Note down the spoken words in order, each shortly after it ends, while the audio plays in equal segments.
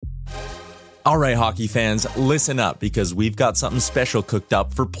All right, hockey fans, listen up because we've got something special cooked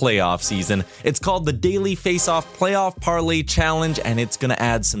up for playoff season. It's called the Daily Face-Off Playoff Parlay Challenge, and it's going to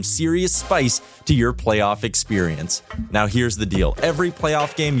add some serious spice to your playoff experience. Now, here's the deal. Every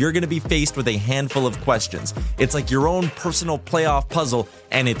playoff game, you're going to be faced with a handful of questions. It's like your own personal playoff puzzle,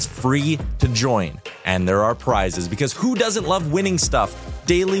 and it's free to join. And there are prizes, because who doesn't love winning stuff?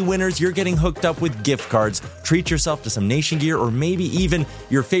 Daily winners, you're getting hooked up with gift cards. Treat yourself to some Nation gear or maybe even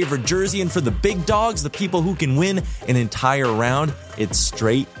your favorite jersey. And for the big dogs, the people who can win an entire round, it's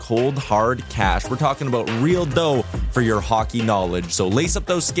straight, cold, hard cash. We're talking about real dough for your hockey knowledge. So lace up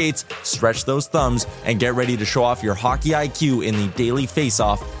those skates, stretch those thumbs, and get ready to show off your hockey IQ in the Daily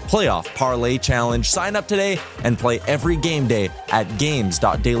Face-Off Playoff Parlay Challenge. Sign up today and play every game day at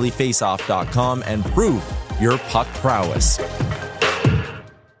games.dailyfaceoff.com and prove your puck prowess.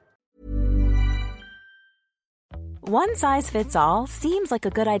 One size fits all seems like a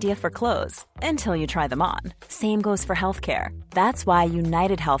good idea for clothes until you try them on. Same goes for healthcare. That's why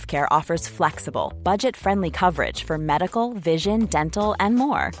United Healthcare offers flexible, budget-friendly coverage for medical, vision, dental, and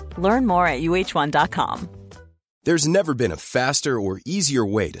more. Learn more at uh1.com. There's never been a faster or easier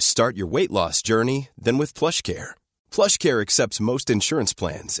way to start your weight loss journey than with PlushCare. PlushCare accepts most insurance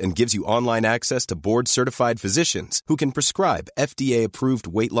plans and gives you online access to board-certified physicians who can prescribe FDA-approved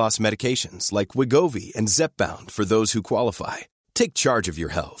weight loss medications like Wegovy and Zepbound for those who qualify. Take charge of your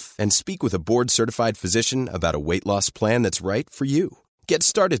health and speak with a board-certified physician about a weight loss plan that's right for you. Get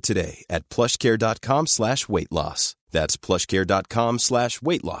started today at plushcare.com/weight loss. That's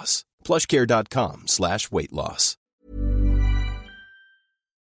plushcare.com/weight loss. plushcare.com/weight loss.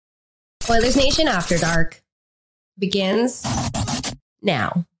 Oilersnation After Dark begins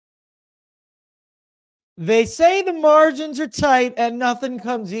now. They say the margins are tight and nothing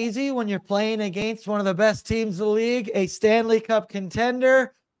comes easy when you're playing against one of the best teams in the league, a Stanley Cup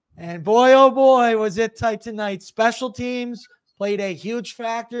contender. And boy, oh boy, was it tight tonight. Special teams played a huge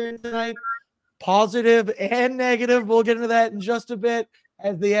factor tonight, positive and negative. We'll get into that in just a bit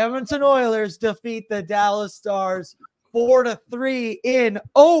as the Edmonton Oilers defeat the Dallas Stars 4-3 in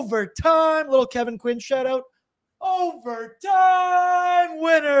overtime. Little Kevin Quinn shout out. Overtime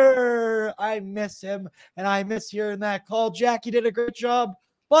winner. I miss him, and I miss hearing that call. Jack, you did a great job.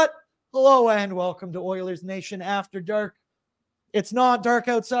 But hello and welcome to Oilers Nation After Dark. It's not dark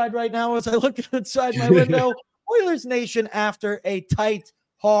outside right now as I look outside my window. Oilers Nation after a tight,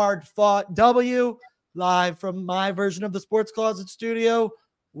 hard-fought W, live from my version of the Sports Closet studio,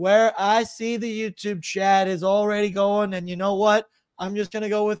 where I see the YouTube chat is already going. And you know what? I'm just going to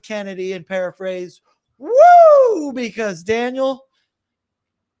go with Kennedy and paraphrase, woo! Because Daniel,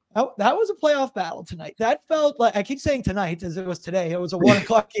 that was a playoff battle tonight. That felt like, I keep saying tonight as it was today. It was a 1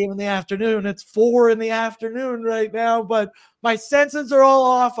 o'clock game in the afternoon. It's 4 in the afternoon right now, but my senses are all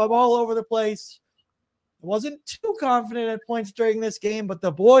off. I'm all over the place. I wasn't too confident at points during this game, but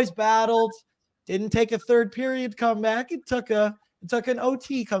the boys battled. Didn't take a third period comeback. It took an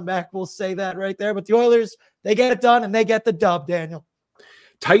OT comeback. We'll say that right there. But the Oilers, they get it done and they get the dub, Daniel.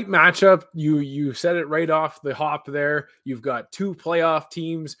 Tight matchup. You said it right off the hop there. You've got two playoff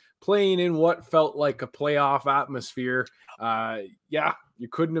teams playing in what felt like a playoff atmosphere. You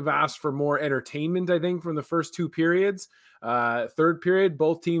couldn't have asked for more entertainment, I think, from the first two periods. Third period,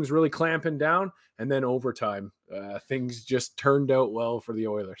 both teams really clamping down. And then overtime, things just turned out well for the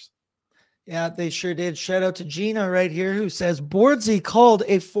Oilers. Yeah, they sure did. Shout out to Gina right here who says Boardsy called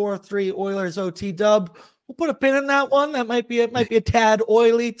a 4-3 Oilers OT dub. We'll put a pin in that one. That might be a tad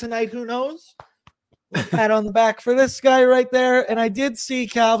oily tonight. Who knows? Pat on the back for this guy right there. And I did see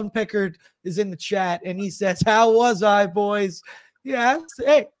Calvin Pickard is in the chat, and he says, "How was I, boys?" Yeah,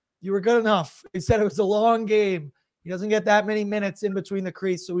 hey, you were good enough. He said it was a long game. He doesn't get that many minutes in between the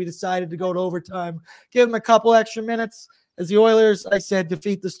crease, so we decided to go to overtime. Give him a couple extra minutes as the Oilers, I said,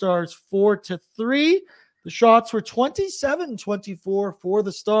 defeat the Stars 4-3. The shots were 27-24 for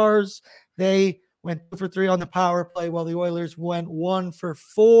the Stars. They went 2 for 3 on the power play while the Oilers went 1 for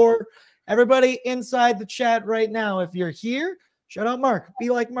 4. Everybody inside the chat right now, if you're here, shout out Mark.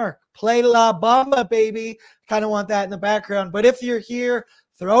 Be like Mark. Play La Bamba, baby. Kind of want that in the background. But if you're here,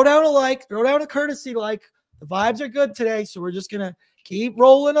 throw down a like. Throw down a courtesy like. The vibes are good today, so we're just going to keep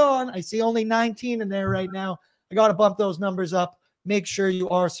rolling on. I see only 19 in there right now. I got to bump those numbers up. Make sure you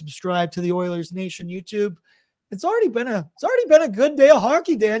are subscribed to the Oilers Nation YouTube. It's already been a good day of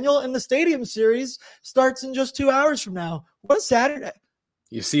hockey, Daniel, and the Stadium Series starts in just 2 hours from now. What a Saturday.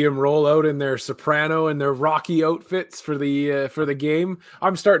 You see them roll out in their soprano and their Rocky outfits for the game.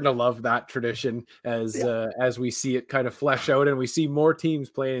 I'm starting to love that tradition as we see it kind of flesh out and we see more teams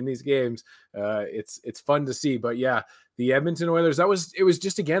playing in these games. It's fun to see. But yeah, the Edmonton Oilers, it was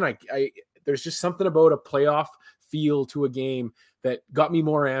just, again, there's just something about a playoff feel to a game that got me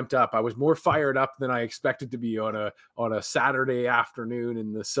more amped up. I was more fired up than I expected to be on a Saturday afternoon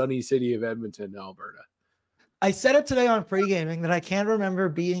in the sunny city of Edmonton, Alberta. I said it today on pre-gaming that I can't remember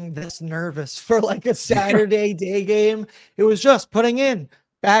being this nervous for like a Saturday day game. It was just putting in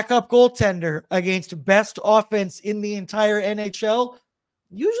backup goaltender against best offense in the entire NHL.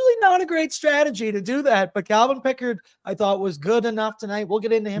 Usually not a great strategy to do that, but Calvin Pickard, I thought, was good enough tonight. We'll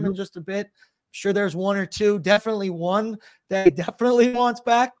get into him in just a bit. Sure, there's one or two, definitely one that he definitely wants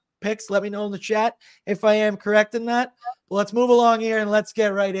back. Picks, let me know in the chat if I am correct in that. But let's move along here and let's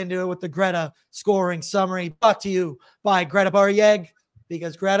get right into it with the Greta scoring summary brought to you by Greta Barrieg.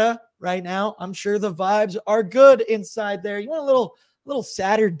 Because Greta, right now, I'm sure the vibes are good inside there. You want a little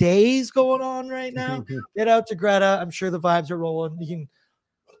Saturdays going on right now? Get out to Greta. I'm sure the vibes are rolling. You can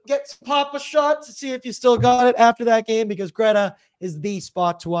get some Papa shots to see if you still got it after that game, because Greta is the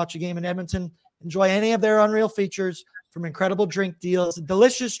spot to watch a game in Edmonton. Enjoy any of their unreal features, from incredible drink deals,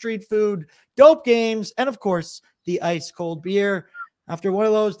 delicious street food, dope games, and of course, the ice cold beer. After one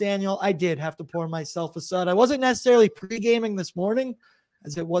of those, Daniel, I did have to pour myself a sud. I wasn't necessarily pre-gaming this morning,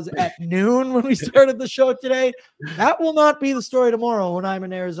 as it was at noon when we started the show today. That will not be the story tomorrow when I'm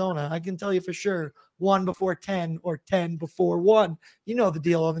in Arizona. I can tell you for sure, 1 before 10 or 10 before 1. You know the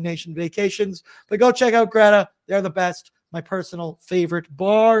deal on the Nation Vacations. But go check out Greta. They're the best. My personal favorite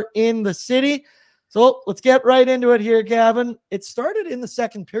bar in the city. So let's get right into it here, Gavin. It started in the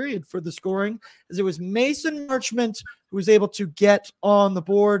second period for the scoring, as it was Mason Marchment who was able to get on the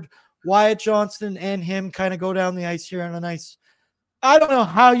board. Wyatt Johnston and him kind of go down the ice here on a nice, I don't know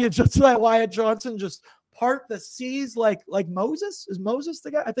how you just let Wyatt Johnson just part the seas like Moses. Is Moses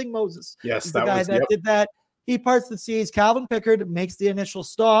the guy? I think Moses is the guy that did that. He parts the seas. Calvin Pickard makes the initial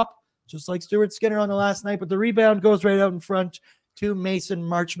stop, just like Stuart Skinner on the last night, but the rebound goes right out in front to Mason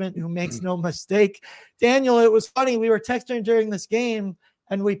Marchment, who makes no mistake. Daniel, it was funny. We were texting during this game,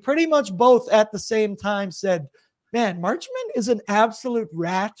 and we pretty much both at the same time said, man, Marchment is an absolute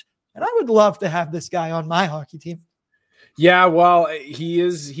rat, and I would love to have this guy on my hockey team. Yeah, well,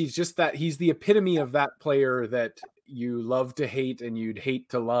 he's just that. He's the epitome of that player that you love to hate and you'd hate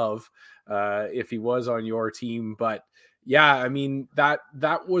to love if he was on your team. But yeah, I mean, that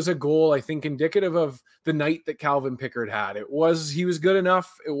was a goal, I think, indicative of the night that Calvin Pickard had. He was good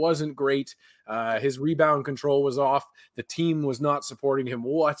enough. It wasn't great. His rebound control was off. The team was not supporting him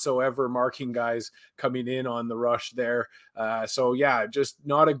whatsoever, marking guys coming in on the rush there. So yeah, just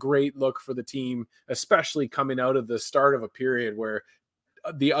not a great look for the team, especially coming out of the start of a period where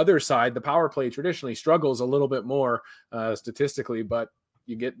the other side, the power play, traditionally struggles a little bit more statistically, but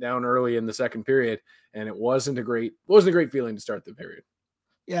you get down early in the second period, and it wasn't a great feeling to start the period.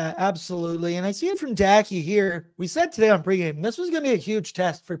 Yeah, absolutely. And I see it from Dacky here. We said today on pregame, this was going to be a huge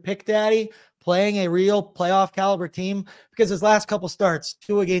test for Pick Daddy playing a real playoff caliber team, because his last couple starts,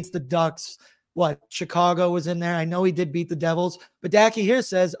 2 against the Ducks, Chicago was in there. I know he did beat the Devils, but Dacky here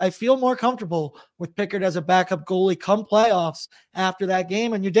says, I feel more comfortable with Pickard as a backup goalie come playoffs after that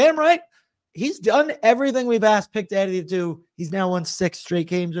game. And you're damn right. He's done everything we've asked Pick Daddy to do. He's now won 6 straight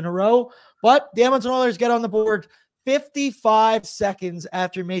games in a row. But the Edmonton Oilers get on the board 55 seconds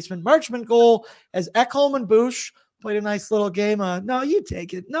after Mason Marchment goal, as Ekholm and Bush played a nice little game. No, you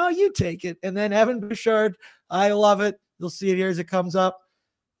take it. No, you take it. And then Evan Bouchard, I love it. You'll see it here as it comes up.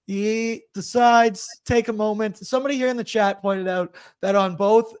 He decides to take a moment. Somebody here in the chat pointed out that on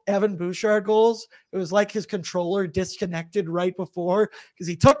both Evan Bouchard goals, it was like his controller disconnected right before, because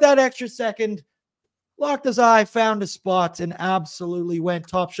he took that extra second, locked his eye, found his spot, and absolutely went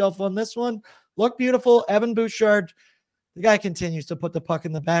top shelf on this one. Looked beautiful. Evan Bouchard, the guy continues to put the puck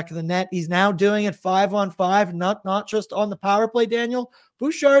in the back of the net. He's now doing it 5-on-5, not just on the power play, Daniel.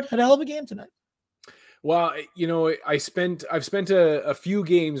 Bouchard had a hell of a game tonight. Well, you know, I've spent a few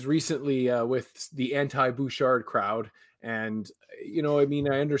games recently with the anti-Bouchard crowd, and you know, I mean,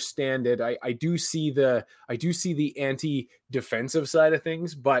 I understand it. I do see the anti-defensive side of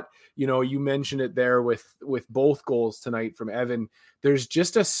things, but you know, you mentioned it there with both goals tonight from Evan. There's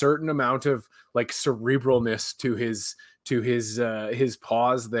just a certain amount of like cerebralness to his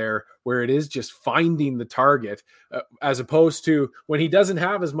pause there, where it is just finding the target, as opposed to when he doesn't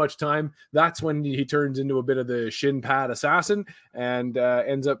have as much time. That's when he turns into a bit of the shin pad assassin and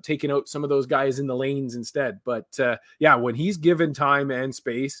ends up taking out some of those guys in the lanes instead. But yeah, when he's given time and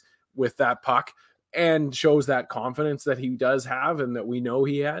space with that puck and shows that confidence that he does have and that we know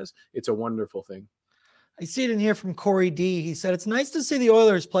he has, it's a wonderful thing. I see it in here from Corey D. He said, it's nice to see the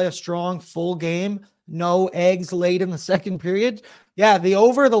Oilers play a strong full game. No eggs late in the second period. Yeah, the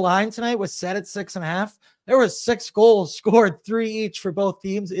over the line tonight was set at 6.5. There was 6 goals scored, 3 each for both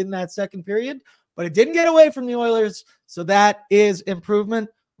teams in that second period, but it didn't get away from the Oilers. So that is improvement.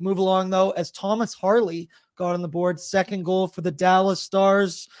 Move along though, as Thomas Harley got on the board, second goal for the Dallas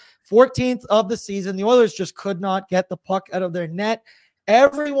Stars, 14th of the season. The Oilers just could not get the puck out of their net.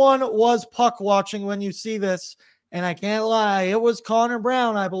 Everyone was puck watching when you see this, and I can't lie, it was Connor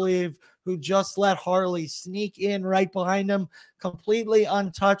Brown, I believe, who just let Harley sneak in right behind him, completely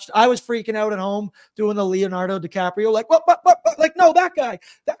untouched. I was freaking out at home doing the Leonardo DiCaprio, like, what? Like, no, that guy,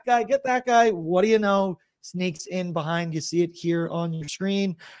 get that guy. What do you know? Sneaks in behind. You see it here on your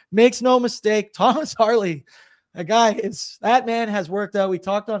screen. Makes no mistake, Thomas Harley, that man has worked out. We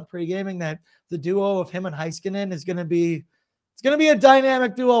talked on pre-gaming that the duo of him and Heiskanen is going to be a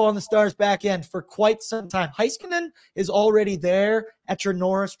dynamic duo on the Stars back end for quite some time. Heiskanen is already there at your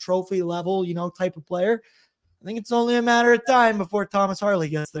Norris Trophy level, type of player. I think it's only a matter of time before Thomas Harley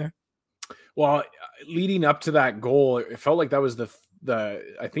gets there. Well, leading up to that goal, it felt like that was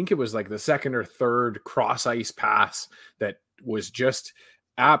I think it was like the second or third cross ice pass that was just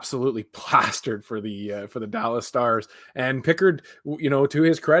absolutely plastered for the Dallas Stars. And Pickard, to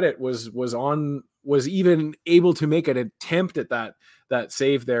his credit, was even able to make an attempt at that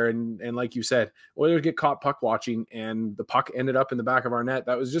save there. And like you said, Oilers get caught puck watching, and the puck ended up in the back of our net.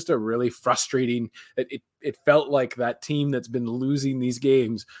 That was just a really frustrating. It felt like that team that's been losing these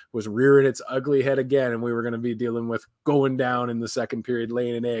games was rearing its ugly head again, and we were going to be dealing with going down in the second period,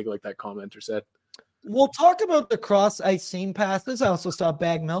 laying an egg, like that commenter said. We'll talk about the cross ice seam passes. I also saw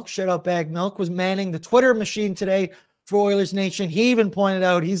Bag Milk. Shout out Bag Milk was manning the Twitter machine today for Oilers Nation. He even pointed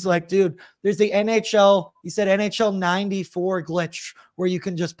out, he's like, dude, there's the NHL, he said NHL 94 glitch where you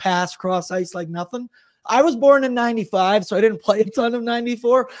can just pass cross ice like nothing. I was born in 95, so I didn't play a ton of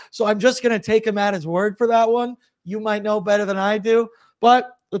 94. So I'm just going to take him at his word for that one. You might know better than I do,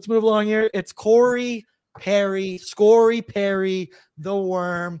 but let's move along here. It's Corey Perry, the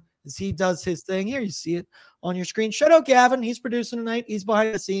worm, as he does his thing. Here, you see it on your screen. Shout out Gavin. He's producing tonight. He's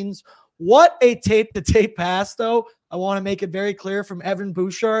behind the scenes. What a tape-to-tape pass, though. I want to make it very clear from Evan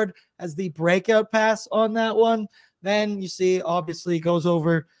Bouchard as the breakout pass on that one. Then you see, obviously, goes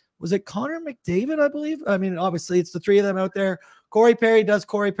over, was it Connor McDavid, I believe? I mean, obviously, it's the three of them out there. Corey Perry does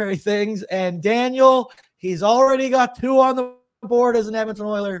Corey Perry things. And Daniel, he's already got 2 on the board as an Edmonton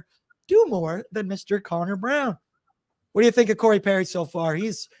Oiler. Do more than Mr. Connor Brown. What do you think of Corey Perry so far?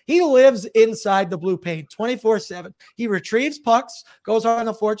 He lives inside the blue paint 24/7. He retrieves pucks, goes on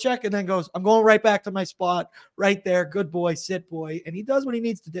the forecheck, and then goes, I'm going right back to my spot right there. Good boy, sit boy. And he does what he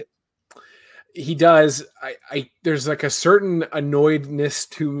needs to do. He does. There's like a certain annoyedness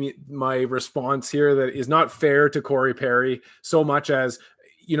to my response here that is not fair to Corey Perry so much as,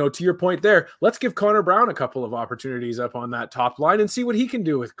 to your point there, let's give Connor Brown a couple of opportunities up on that top line and see what he can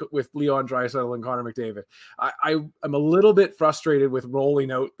do with Leon Draisaitl and Connor McDavid. I'm a little bit frustrated with rolling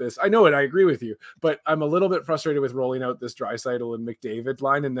out this. I know it. I agree with you, but I'm a little bit frustrated with rolling out this Draisaitl and McDavid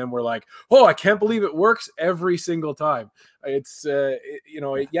line. And then we're like, oh, I can't believe it works every single time. It's,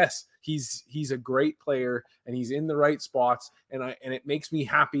 yes, he's a great player and he's in the right spots. And it makes me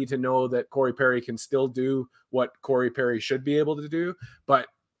happy to know that Corey Perry can still do what Corey Perry should be able to do. But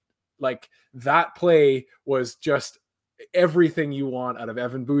like that play was just everything you want out of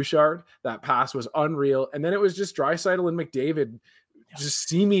Evan Bouchard. That pass was unreal. And then it was just Draisaitl and McDavid just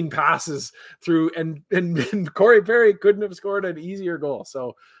seaming passes through, and Corey Perry couldn't have scored an easier goal.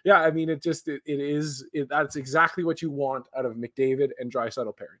 So yeah, I mean, that's exactly what you want out of McDavid and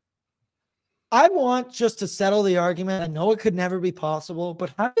Draisaitl Perry. I want, just to settle the argument, I know it could never be possible,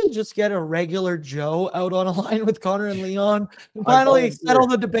 but how do you just get a regular Joe out on a line with Connor and Leon and finally settle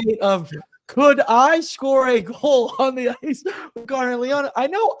the debate of, could I score a goal on the ice with Connor and Leon? I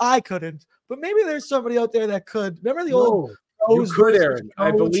know I couldn't, but maybe there's somebody out there that could. Remember the old... You could, Aaron.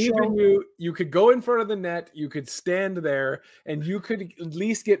 I believe in you. You could go in front of the net. You could stand there, and you could at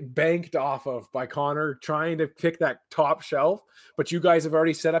least get banked off of by Connor trying to pick that top shelf. But you guys have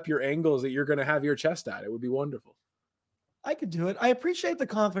already set up your angles that you're going to have your chest at. It would be wonderful. I could do it. I appreciate the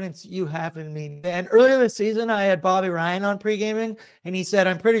confidence you have in me. And earlier this season, I had Bobby Ryan on pre-gaming, and he said,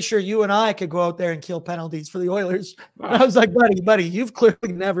 I'm pretty sure you and I could go out there and kill penalties for the Oilers. Wow. And I was like, buddy, you've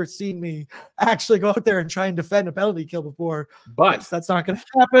clearly never seen me actually go out there and try and defend a penalty kill before. But that's not going to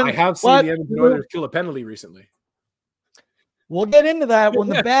happen. I have seen the Edmonton Oilers kill a penalty recently. We'll get into that when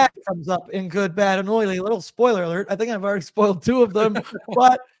the bat comes up in good, bad, and oily. A little spoiler alert. I think I've already spoiled 2 of them.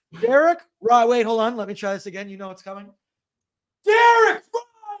 But Derek, wait, hold on. Let me try this again. You know what's coming. Derek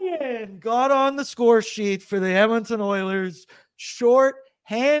Ryan Ryan got on the score sheet for the Edmonton Oilers.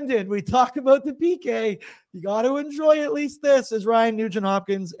 Short-handed. We talked about the PK. You got to enjoy at least this as Ryan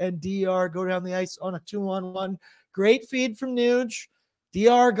Nugent-Hopkins and DR go down the ice on a 2-on-1. Great feed from Nuge.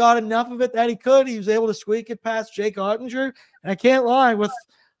 DR got enough of it that he could. He was able to squeak it past Jake Ottinger. And I can't lie, with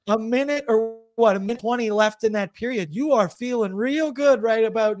a minute 20 left in that period, you are feeling real good right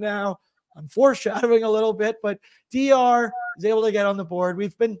about now. I'm foreshadowing a little bit, but DR is able to get on the board.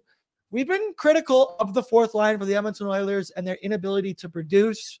 We've been critical of the fourth line for the Edmonton Oilers and their inability to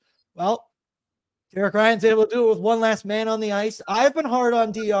produce. Well, Derek Ryan's able to do it with one last man on the ice. I've been hard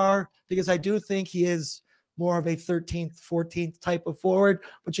on DR because I do think he is more of a 13th, 14th type of forward,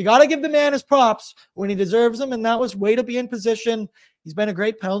 but you got to give the man his props when he deserves them, and that was way to be in position. He's been a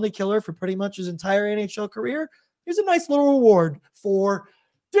great penalty killer for pretty much his entire NHL career. Here's a nice little reward for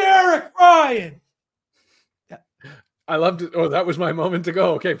Derek Ryan. Yeah. I loved it. Oh, that was my moment to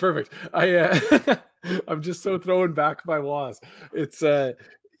go. Okay, perfect. I'm just so thrown back by Waz. It's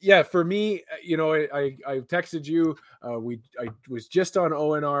yeah, for me, I texted you. I was just on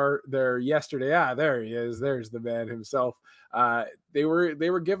ONR there yesterday. Ah, there he is. There's the man himself. They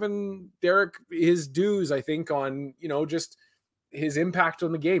were giving Derek his dues, I think, on just his impact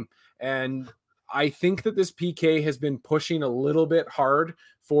on the game. And I think that this PK has been pushing a little bit hard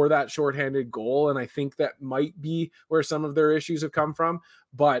for that shorthanded goal. And I think that might be where some of their issues have come from.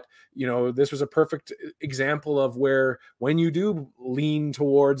 But, this was a perfect example of where when you do lean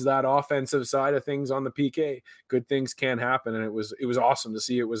towards that offensive side of things on the PK, good things can happen. And it was awesome to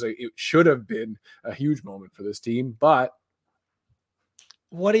see. It should have been a huge moment for this team, but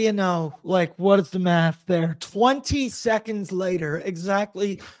what do you know? What is the math there? 20 seconds later,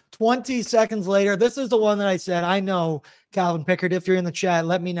 exactly 20 seconds later. This is the one that I said, I know, Calvin Pickard, if you're in the chat,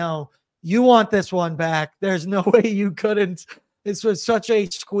 let me know. You want this one back. There's no way you couldn't. This was such a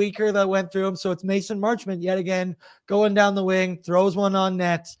squeaker that went through him. So it's Mason Marchment yet again, going down the wing, throws one on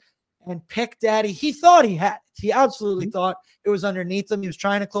net, and Pick Daddy, he thought he had it. He absolutely thought it was underneath him. He was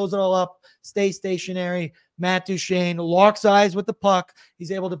trying to close it all up, stay stationary. Matt Duchene locks eyes with the puck.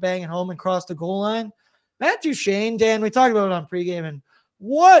 He's able to bang it home and cross the goal line. Matt Duchene, Dan, we talked about it on pregame, and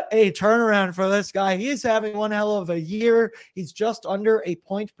what a turnaround for this guy. He is having one hell of a year. He's just under a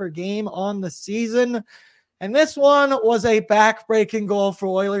point per game on the season. And this one was a back-breaking goal for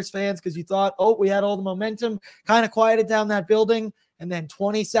Oilers fans because you thought, we had all the momentum, kind of quieted down that building. And then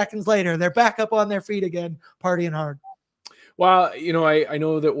 20 seconds later, they're back up on their feet again, partying hard. Well, I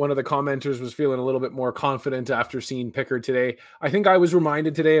know that one of the commenters was feeling a little bit more confident after seeing Pickard today. I think I was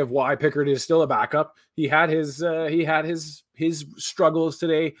reminded today of why Pickard is still a backup. He had his struggles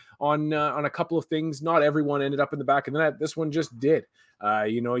today on a couple of things. Not everyone ended up in the back of the net. This one just did.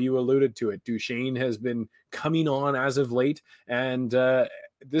 You alluded to it. Duchene has been coming on as of late, and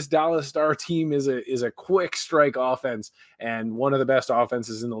this Dallas Star team is a quick strike offense and one of the best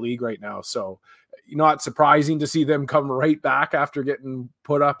offenses in the league right now. So not surprising to see them come right back after getting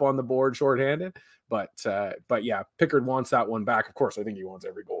put up on the board shorthanded. But yeah, Pickard wants that one back. Of course, I think he wants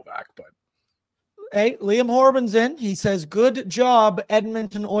every goal back. But hey, Liam Horbin's in. He says, "Good job,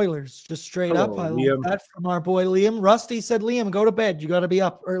 Edmonton Oilers." Just straight up. I love that from our boy Liam. Rusty said, "Liam, go to bed. You got to be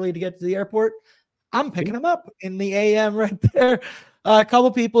up early to get to the airport." I'm picking him up in the AM right there. A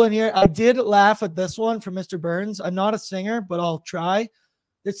couple people in here. I did laugh at this one from Mr. Burns. I'm not a singer, but I'll try.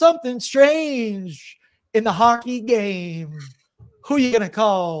 There's something strange in the hockey game. Who you gonna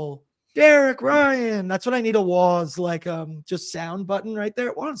call? Derek Ryan. That's what I need. A Waz just sound button right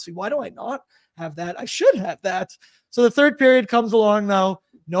there. Honestly, why do I not have that? I should have that. So the third period comes along though.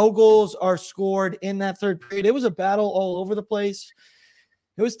 No goals are scored in that third period. It was a battle all over the place.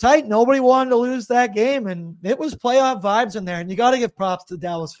 It was tight. Nobody wanted to lose that game, and it was playoff vibes in there. And you got to give props to the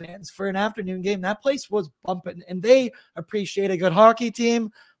Dallas fans for an afternoon game. That place was bumping, and they appreciate a good hockey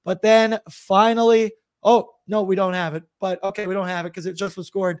team. But then finally, oh, no, we don't have it. But okay, we don't have it because it just was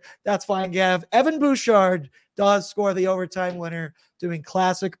scored. That's fine, Gav. Evan Bouchard does score the overtime winner, doing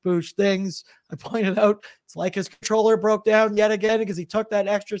classic Bouch things. I pointed out it's like his controller broke down yet again because he took that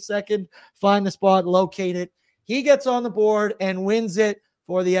extra second, find the spot, locate it. He gets on the board and wins it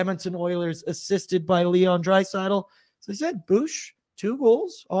for the Edmonton Oilers, assisted by Leon Draisaitl. So I said, Bouch, 2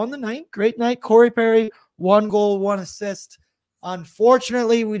 goals on the night. Great night. Corey Perry, 1 goal, 1 assist.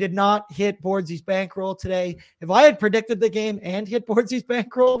 Unfortunately, we did not hit Boardsy's bankroll today. If I had predicted the game and hit Boardsy's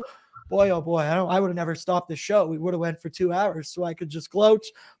bankroll, boy, oh boy, I would have never stopped the show. We would have went for 2 hours so I could just gloat.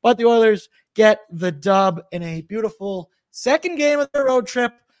 But the Oilers get the dub in a beautiful second game of their road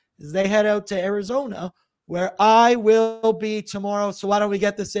trip as they head out to Arizona, where I will be tomorrow. So why don't we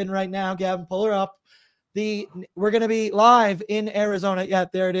get this in right now, Gavin? Pull her up. We're going to be live in Arizona. Yeah,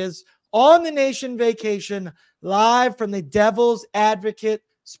 there it is. On the Nation Vacation, live from the Devil's Advocate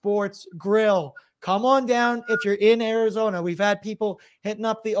Sports Grill. Come on down if you're in Arizona. We've had people hitting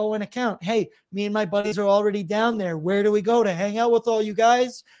up the Owen account. Hey, me and my buddies are already down there. Where do we go to hang out with all you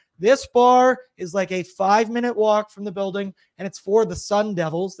guys? This bar is like a 5-minute walk from the building, and it's for the Sun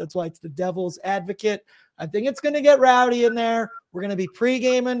Devils. That's why it's the Devil's Advocate. I think it's going to get rowdy in there. We're going to be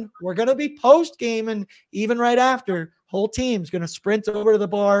pre-gaming. We're going to be post-gaming even right after. Whole team's going to sprint over to the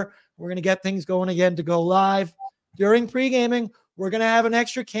bar. We're going to get things going again to go live. During pre-gaming, we're going to have an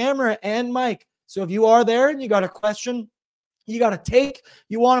extra camera and mic. So if you are there and you got a question, you got a take,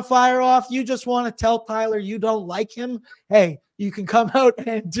 you want to fire off, you just want to tell Tyler you don't like him, hey, you can come out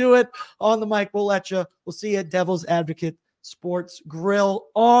and do it on the mic. We'll let you. We'll see you at Devil's Advocate Sports Grill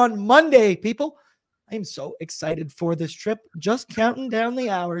on Monday, people. I'm so excited for this trip. Just counting down the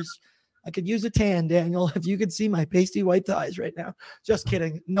hours. I could use a tan, Daniel, if you could see my pasty white thighs right now. Just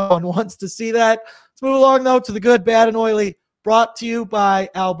kidding. No one wants to see that. Let's move along, though, to the good, bad, and oily, brought to you by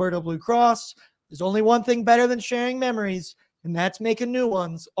Alberta Blue Cross. There's only one thing better than sharing memories, and that's making new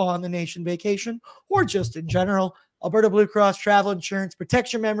ones on the Nation Vacation or just in general. Alberta Blue Cross Travel Insurance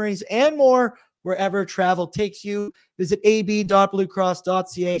protects your memories and more wherever travel takes you. Visit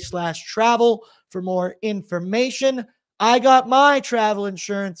ab.bluecross.ca/travel for more information. I got my travel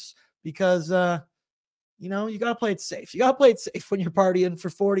insurance because, you got to play it safe. You got to play it safe when you're partying for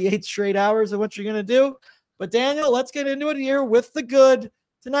 48 straight hours of what you're going to do. But Daniel, let's get into it here with the good.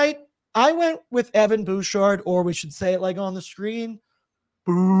 Tonight, I went with Evan Bouchard, or we should say it like on the screen.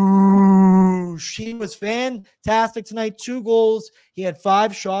 Boo! He was fantastic tonight. 2 goals. He had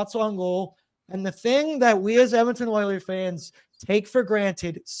 5 shots on goal. And the thing that we as Edmonton Oilers fans take for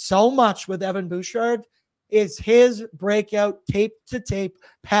granted so much with Evan Bouchard is his breakout tape-to-tape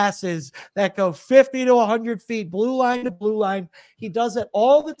passes that go 50 to 100 feet, blue line to blue line. He does it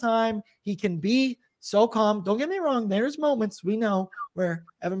all the time. He can be so calm. Don't get me wrong. There's moments we know where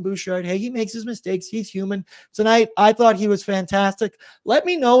Evan Bouchard, hey, he makes his mistakes. He's human. Tonight, I thought he was fantastic. Let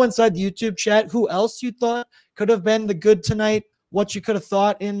me know inside the YouTube chat who else you thought could have been the good tonight, what you could have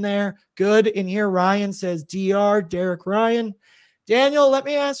thought in there. Good. In here, Ryan says Derek Ryan. Daniel, let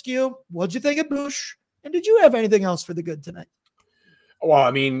me ask you, what'd you think of Bouch? And did you have anything else for the good tonight? Well,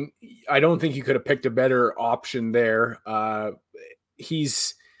 I mean, I don't think you could have picked a better option there.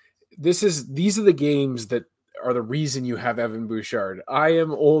 These are the games that are the reason you have Evan Bouchard. I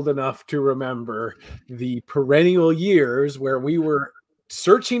am old enough to remember the perennial years where we were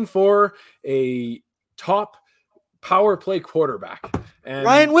searching for a top power play quarterback. And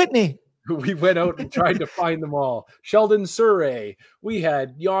Ryan Whitney. We went out and tried to find them all. Sheldon Surrey. We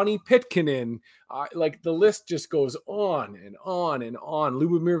had Yanni Pitkinen. Like the list just goes on and on and on.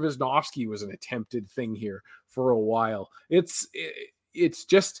 Lubomir Wisnowski was an attempted thing here for a while. It's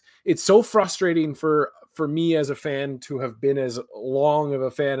so frustrating for me as a fan to have been as long of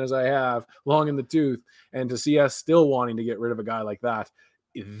a fan as I have, long in the tooth, and to see us still wanting to get rid of a guy like that.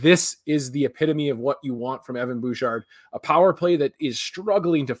 This is the epitome of what you want from Evan Bouchard, a power play that is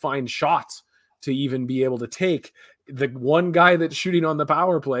struggling to find shots to even be able to take. The one guy that's shooting on the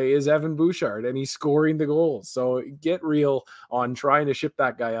power play is Evan Bouchard, and he's scoring the goals. So get real on trying to ship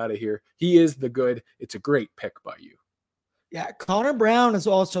that guy out of here. He is the good. It's a great pick by you. Yeah, Connor Brown is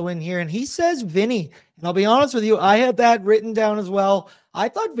also in here, and he says Vinny. And I'll be honest with you, I had that written down as well. I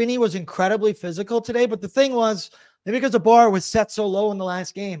thought Vinny was incredibly physical today, but the thing was, maybe because the bar was set so low in the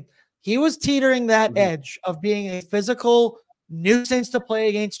last game, he was teetering that edge of being a physical nuisance to play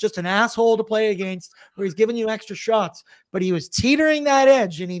against, just an asshole to play against, where he's giving you extra shots. But he was teetering that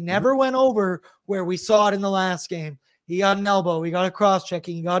edge, and he never went over where we saw it in the last game. He got an elbow. He got a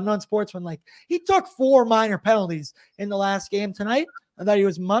cross-checking. He got an unsportsmanlike. He took 4 minor penalties in the last game tonight. I thought he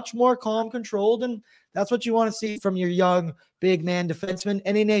was much more calm, controlled, and that's what you want to see from your young, big man defenseman.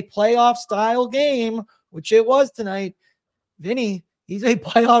 And in a playoff-style game, which it was tonight, Vinny, he's a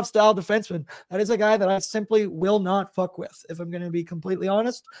playoff-style defenseman. That is a guy that I simply will not fuck with, if I'm going to be completely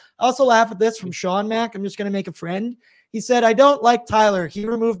honest. I also laugh at this from Sean Mack. I'm just going to make a friend. He said, I don't like Tyler. He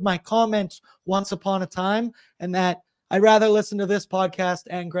removed my comments once upon a time, and that I'd rather listen to this podcast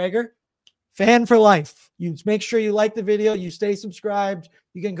and Gregor. Fan for life. You make sure you like the video. You stay subscribed.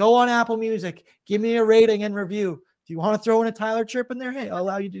 You can go on Apple Music. Give me a rating and review. If you want to throw in a Tyler chirp in there, hey, I'll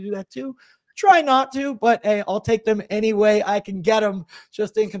allow you to do that too. Try not to, but hey, I'll take them any way I can get them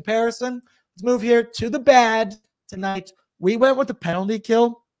just in comparison. Let's move here to the bad tonight. We went with the penalty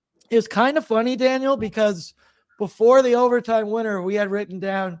kill. It was kind of funny, Daniel, because before the overtime winner, we had written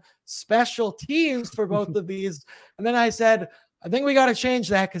down special teams for both of these. And then I said, I think we got to change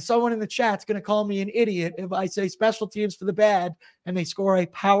that because someone in the chat's going to call me an idiot if I say special teams for the bad and they score a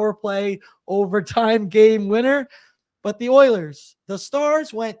power play overtime game winner. But the Oilers, the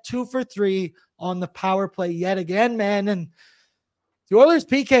Stars went 2 for 3 on the power play yet again, man. And the Oilers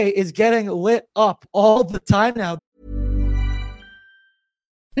PK is getting lit up all the time now.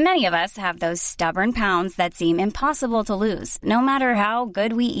 Many of us have those stubborn pounds that seem impossible to lose, no matter how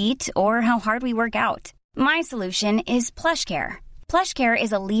good we eat or how hard we work out. My solution is PlushCare. PlushCare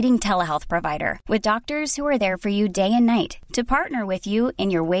is a leading telehealth provider with doctors who are there for you day and night to partner with you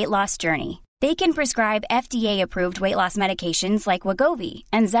in your weight loss journey. They can prescribe FDA-approved weight loss medications like Wegovy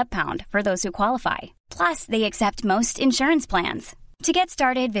and Zepbound for those who qualify. Plus, they accept most insurance plans. To get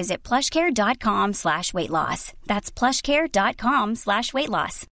started, visit plushcare.com/weightloss. That's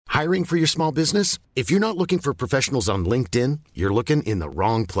plushcare.com/weightloss. Hiring for your small business? If you're not looking for professionals on LinkedIn, you're looking in the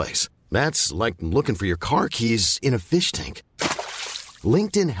wrong place. That's like looking for your car keys in a fish tank.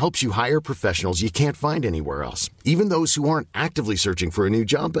 LinkedIn helps you hire professionals you can't find anywhere else, even those who aren't actively searching for a new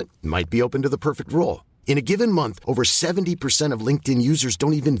job but might be open to the perfect role. In a given month, over 70% of LinkedIn users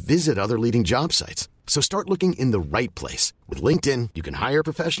don't even visit other leading job sites. So start looking in the right place. With LinkedIn, you can hire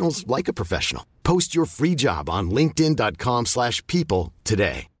professionals like a professional. Post your free job on linkedin.com/people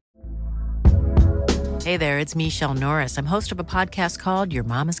today. Hey there, it's Michelle Norris. I'm host of a podcast called Your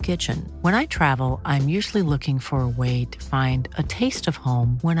Mama's Kitchen. When I travel, I'm usually looking for a way to find a taste of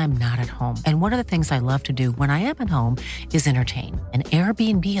home when I'm not at home. And one of the things I love to do when I am at home is entertain. And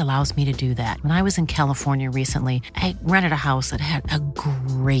Airbnb allows me to do that. When I was in California recently, I rented a house that had a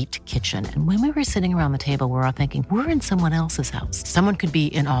great kitchen. And when we were sitting around the table, we were all thinking, we're in someone else's house. Someone could be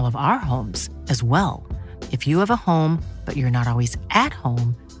in all of our homes as well. If you have a home, but you're not always at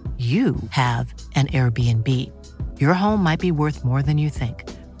home, you have an Airbnb. Your home might be worth more than you think.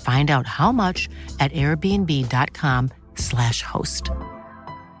 Find out how much at airbnb.com/host.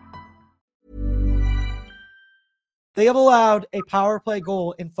 They have allowed a power play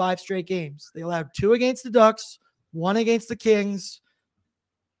goal in 5 straight games. They allowed 2 against the Ducks, 1 against the Kings,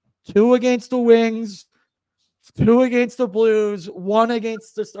 2 against the Wings, 2 against the Blues, 2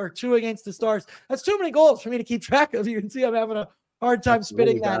 against the Stars. That's too many goals for me to keep track of. You can see I'm having a hard time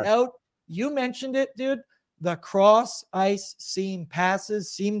spitting that out. You mentioned it, dude. The cross ice seam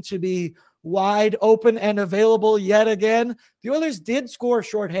passes seem to be wide open and available yet again. The Oilers did score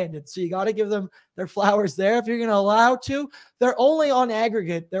shorthanded, so you got to give them their flowers there if you're going to allow to. They're only on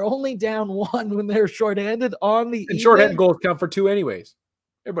aggregate. They're only down 1 when they're shorthanded on the And shorthanded goals count for 2 anyways.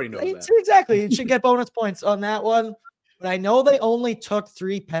 Everybody knows that. Exactly. You should get bonus points on that one. But I know they only took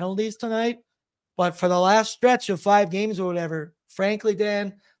 3 penalties tonight. But for the last stretch of 5 games or whatever, frankly,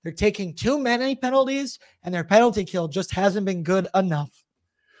 Dan, they're taking too many penalties, and their penalty kill just hasn't been good enough.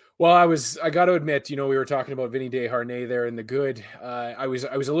 Well, I got to admit, we were talking about Vinny Desharnais there in the good. I was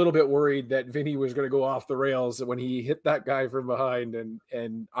a little bit worried that Vinny was going to go off the rails when he hit that guy from behind,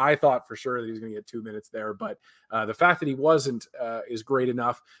 and I thought for sure that he was going to get 2 minutes there. But the fact that he wasn't is great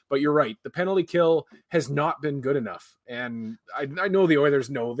enough. But you're right, the penalty kill has not been good enough, and I know the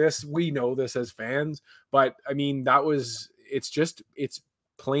Oilers know this. We know this as fans, but I mean it's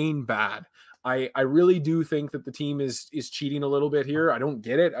plain bad. I really do think that the team is cheating a little bit here. I don't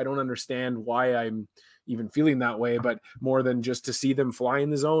get it. I don't understand why I'm even feeling that way, but more than just to see them fly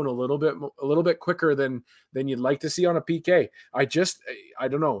in the zone a little bit quicker than you'd like to see on a PK. I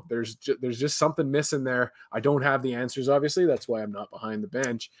don't know. There's just something missing there. I don't have the answers, obviously. That's why I'm not behind the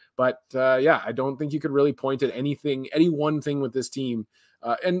bench. But I don't think you could really point at any one thing with this team.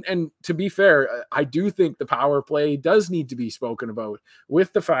 And to be fair, I do think the power play does need to be spoken about,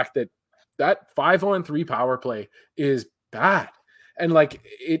 with the fact that 5-on-3 power play is bad. And like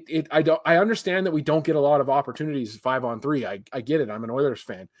I understand that we don't get a lot of opportunities 5-on-3. I get it. I'm an Oilers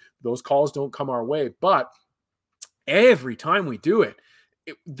fan. Those calls don't come our way, but every time we do it,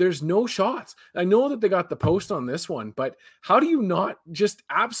 there's no shots. I know that they got the post on this one, but how do you not just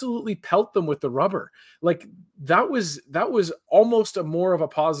absolutely pelt them with the rubber? Like that was almost more of a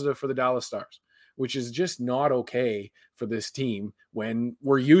positive for the Dallas Stars, which is just not okay for this team when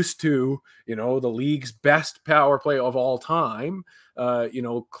we're used to, the league's best power play of all time,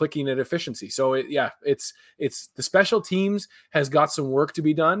 clicking at efficiency. So it's the special teams has got some work to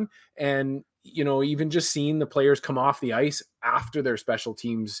be done. And, even just seeing the players come off the ice after their special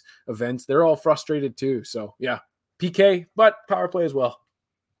teams events, they're all frustrated too. So yeah, PK, but power play as well.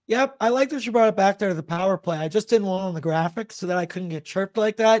 Yep, I like that you brought it back there to the power play. I just didn't want on the graphics so that I couldn't get chirped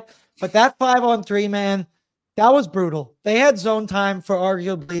like that. But that 5-on-3, man, That was brutal. They had zone time for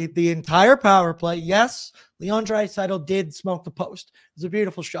arguably the entire power play. Yes, Leon Draisaitl did smoke the post. It was a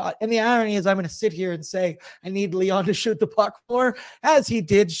beautiful shot. And the irony is I'm going to sit here and say I need Leon to shoot the puck more, as he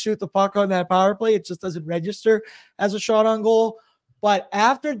did shoot the puck on that power play. It just doesn't register as a shot on goal. But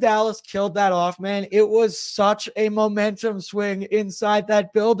after Dallas killed that off, man, it was such a momentum swing inside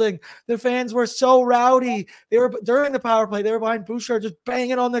that building. The fans were so rowdy. They were during the power play. They were behind Bouchard, just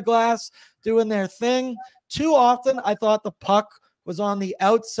banging on the glass, doing their thing. Too often, I thought the puck was on the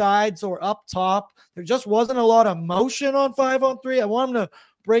outsides or up top. There just wasn't a lot of motion on 5-on-3. I want them to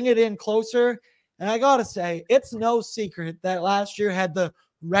bring it in closer. And I got to say, it's no secret that last year had the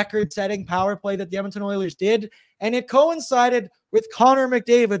record-setting power play that the Edmonton Oilers did. And it coincided with Connor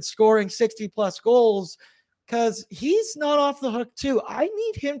McDavid scoring 60-plus goals, because he's not off the hook too. I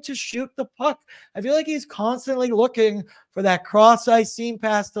need him to shoot the puck. I feel like he's constantly looking for that cross-ice seam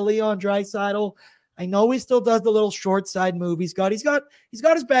pass to Leon Draisaitl. I know he still does the little short side move. He's got his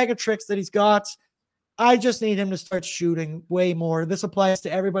bag of tricks that he's got. I just need him to start shooting way more. This applies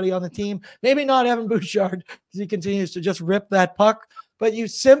to everybody on the team. Maybe not Evan Bouchard, because he continues to just rip that puck. But you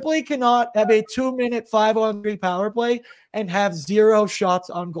simply cannot have a 2-minute 5-on-3 power play and have 0 shots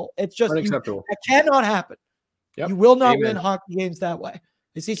on goal. It's just unacceptable. It cannot happen. Yep. You will not win hockey games that way.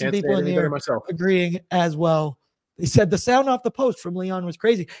 I see some people in here agreeing as well. They said the sound off the post from Leon was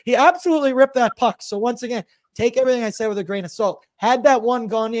crazy. He absolutely ripped that puck. So once again, take everything I say with a grain of salt. Had that one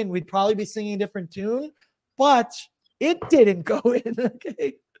gone in, we'd probably be singing a different tune, but it didn't go in.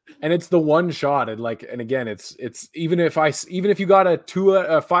 Okay. And it's the one shot. And again, it's even if you got a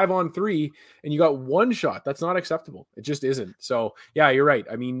 5-on-3 and you got one shot, that's not acceptable. It just isn't. So yeah, you're right.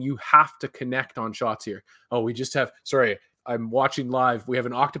 I mean, you have to connect on shots here. I'm watching live. We have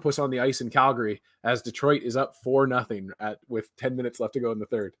an octopus on the ice in Calgary as Detroit is up 4-0 with 10 minutes left to go in the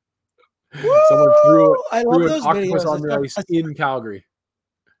third. Someone threw an octopus on the ice in Calgary.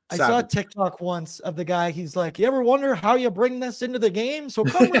 I saw a TikTok once of the guy. He's like, "You ever wonder how you bring this into the game? So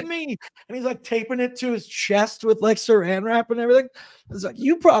come with me." And he's like taping it to his chest with like saran wrap and everything. I was like,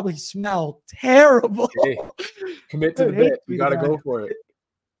 "You probably smell terrible." Hey, commit to the bit. You got to go for it.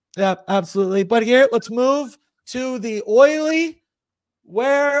 Yeah, absolutely. But here, let's move to the Oily,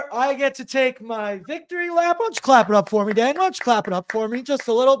 where I get to take my victory lap. Why don't you clap it up for me, Dan? Why don't you clap it up for me just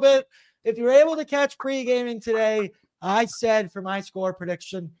a little bit? If you're able to catch pre-gaming today, I said for my score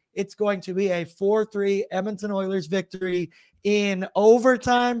prediction, it's going to be a 4-3 Edmonton Oilers victory in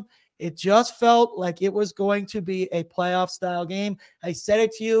overtime. It just felt like it was going to be a playoff-style game. I said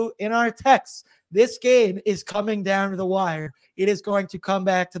it to you in our text. This game is coming down to the wire. It is going to come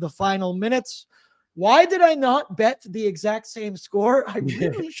back to the final minutes. Why did I not bet the exact same score? I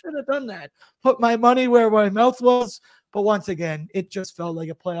really should have done that. Put my money where my mouth was. But once again, it just felt like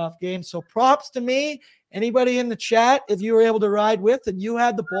a playoff game. So props to me. Anybody in the chat, if you were able to ride with and you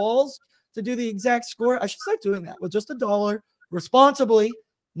had the balls to do the exact score, I should start doing that with just $1 responsibly,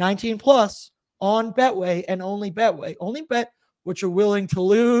 19 plus on Betway and only Betway. Only bet what you're willing to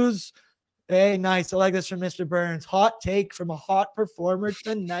lose. Hey, nice. I like this from Mr. Burns. Hot take from a hot performer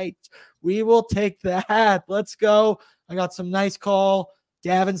tonight. We will take that. Let's go. I got some nice call.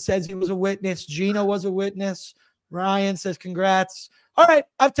 Davin says he was a witness. Gina was a witness. Ryan says congrats. All right,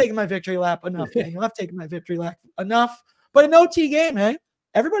 I've taken my victory lap enough, Daniel. I've taken my victory lap enough. But an OT game, hey?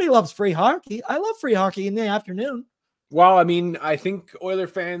 Everybody loves free hockey. I love free hockey in the afternoon. Well, I mean, I think Oiler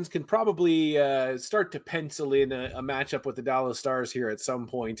fans can probably start to pencil in a matchup with the Dallas Stars here at some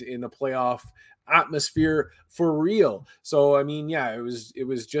point in the playoff atmosphere for real. So, I mean, yeah, it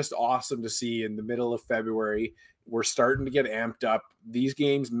was just awesome to see in the middle of February. We're starting to get amped up. These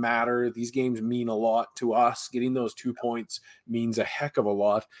games matter. These games mean a lot to us. Getting those 2 points means a heck of a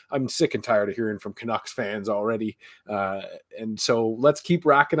lot. I'm sick and tired of hearing from Canucks fans already. And so let's keep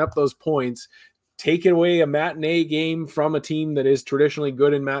racking up those points. Take away a matinee game from a team that is traditionally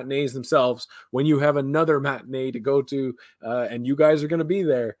good in matinees themselves when you have another matinee to go to, and you guys are going to be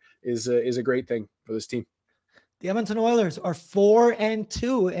there is a great thing for this team. The Edmonton Oilers are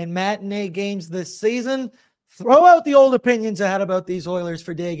 4-2 in matinee games this season. Throw out the old opinions I had about these Oilers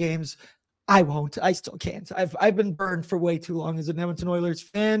for day games. I won't. I still can't. I've been burned for way too long as an Edmonton Oilers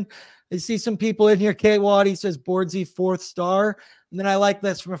fan. I see some people in here. Kay Waddy says Boardsy 4th star. And then I like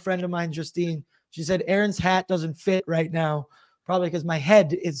this from a friend of mine, Justine. She said, Aaron's hat doesn't fit right now. Probably because my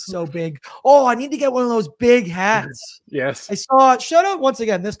head is so big. Oh, I need to get one of those big hats. Yes. I saw it. Shout out once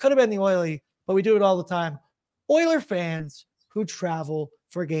again. This could have been the Oily, but we do it all the time. Oiler fans who travel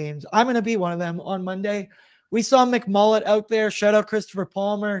for games. I'm going to be one of them on Monday. We saw McMullet out there. Shout out Christopher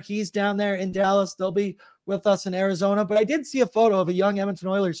Palmer. He's down there in Dallas. They'll be with us in Arizona, but I did see a photo of a young Edmonton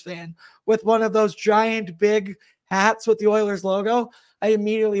Oilers fan with one of those giant big hats with the Oilers logo. I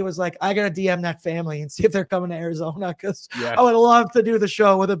immediately was like, I got to DM that family and see if they're coming to Arizona, because I would love to do the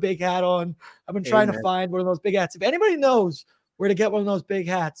show with a big hat on. I've been trying to find one of those big hats. If anybody knows where to get one of those big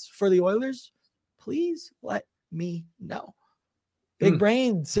hats for the Oilers, please let me know. Big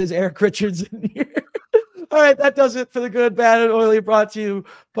brain, says Eric Richards in here. All right, that does it for the good, bad, and oily, brought to you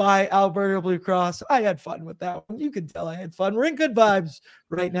by Alberta Blue Cross. I had fun with that one. You can tell I had fun. We're in good vibes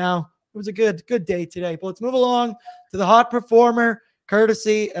right now. It was a good day today. But let's move along to the hot performer,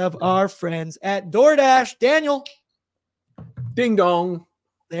 courtesy of our friends at DoorDash. Daniel. Ding dong.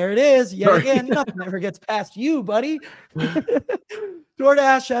 There it is. Yet again, nothing ever gets past you, buddy.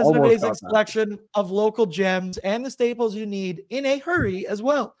 DoorDash has an amazing selection of local gems and the staples you need in a hurry as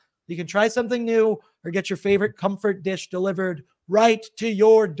well. You can try something new or get your favorite comfort dish delivered right to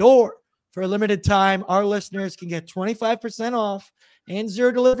your door. For a limited time, our listeners can get 25% off and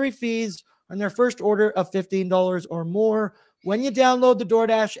 0 delivery fees on their first order of $15 or more when you download the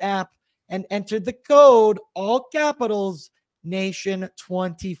DoorDash app and enter the code, all capitals,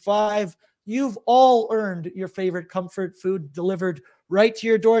 Nation25. You've all earned your favorite comfort food delivered right to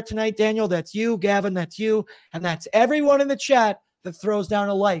your door tonight. Daniel, that's you. Gavin, that's you. And that's everyone in the chat that throws down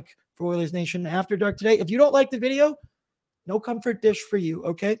a like for Oilers Nation After Dark today. If you don't like the video, no comfort dish for you,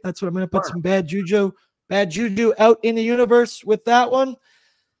 okay? That's what I'm going to put some bad juju out in the universe with that one.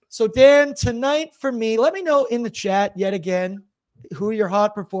 So, Dan, tonight for me, let me know in the chat yet again who your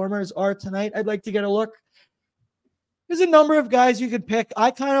hot performers are tonight. I'd like to get a look. There's a number of guys you could pick.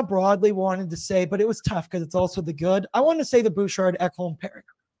 I kind of broadly wanted to say, but it was tough because it's also the good. I wanted to say the Bouchard-Ekholm pairing.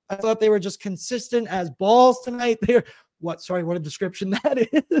 I thought they were just consistent as balls tonight. What a description that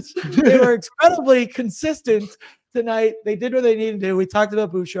is. They were incredibly consistent tonight. They did what they needed to do. We talked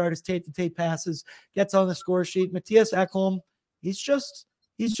about Bouchard, his tape-to-tape passes, gets on the score sheet. Matthias Ekholm, he's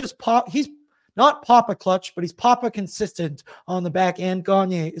not Papa clutch, but he's Papa consistent on the back end.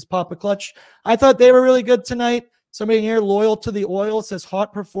 Gagne is Papa clutch. I thought they were really good tonight. Somebody in here, loyal to the oil, says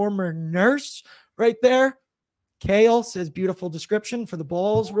hot performer Nurse right there. Kale says beautiful description for the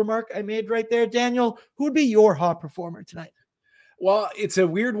balls remark I made right there. Daniel, who would be your hot performer tonight? Well, it's a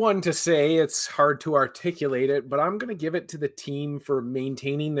weird one to say. It's hard to articulate it, but I'm going to give it to the team for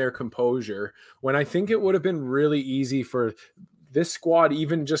maintaining their composure when I think it would have been really easy for this squad,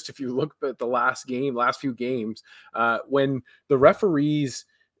 even just if you look at the last few games, when the referees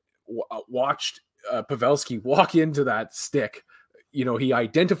watched Pavelski walk into that stick. He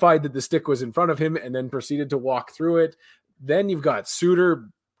identified that the stick was in front of him and then proceeded to walk through it. Then you've got Suter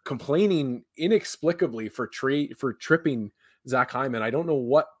complaining inexplicably for tripping Zach Hyman. I don't know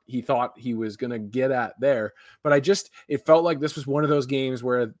what he thought he was going to get at there, but it felt like this was one of those games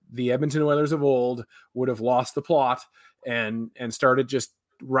where the Edmonton Oilers of old would have lost the plot and started just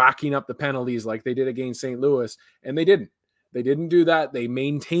racking up the penalties like they did against St. Louis, and they didn't. They didn't do that. They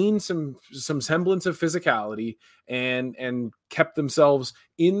maintained some semblance of physicality and kept themselves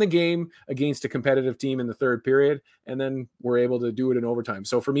in the game against a competitive team in the third period, and then were able to do it in overtime.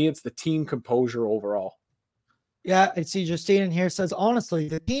 So for me, it's the team composure overall. Yeah, I see Justine in here says, honestly,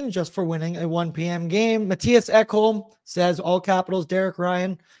 the team just for winning a 1 p.m. game. Matthias Ekholm says, all capitals, Derek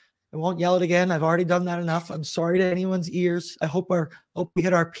Ryan. I won't yell it again. I've already done that enough. I'm sorry to anyone's ears. I hope we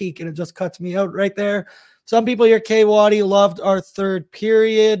hit our peak and it just cuts me out right there. Some people here, K. Waddy, loved our third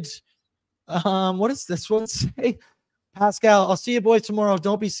period. What does this one say? Pascal, I'll see you boys tomorrow.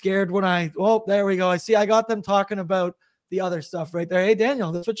 Don't be scared there we go. I got them talking about the other stuff right there. Hey,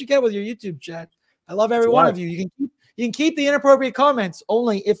 Daniel, that's what you get with your YouTube chat. I love every one of you. You can keep the inappropriate comments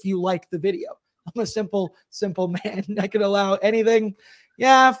only if you like the video. I'm a simple man. I can allow anything.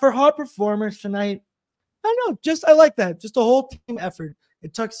 Yeah, for hot performers tonight, I don't know. I like that. Just a whole team effort.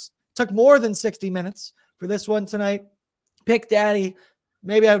 It took more than 60 minutes for this one tonight. Pick Daddy.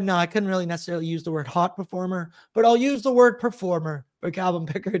 Maybe I couldn't really necessarily use the word hot performer, but I'll use the word performer for Calvin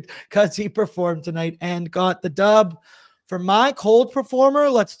Pickard because he performed tonight and got the dub. For my cold performer,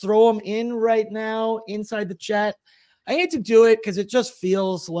 let's throw him in right now inside the chat. I hate to do it because it just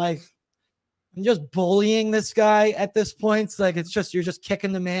feels like I'm just bullying this guy at this point. It's like you're just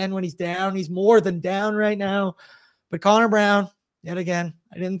kicking the man when he's down. He's more than down right now. But Connor Brown, yet again,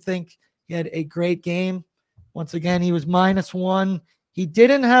 I didn't think he had a great game. Once again, he was -1. He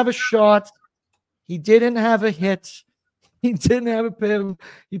didn't have a shot. He didn't have a hit. He didn't have a PIM.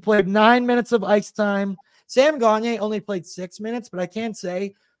 He played 9 minutes of ice time. Sam Gagne only played 6 minutes, but I can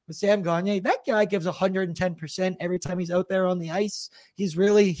say with Sam Gagne, that guy gives 110% every time he's out there on the ice. He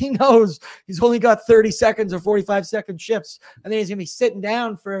knows he's only got 30 seconds or 45-second shifts, and then he's going to be sitting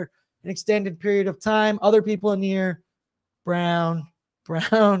down for an extended period of time. Other people in here, Brown,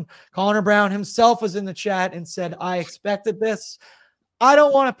 Connor Brown himself was in the chat and said, I expected this. I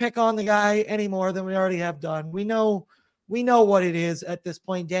don't want to pick on the guy any more than we already have done. We know what it is at this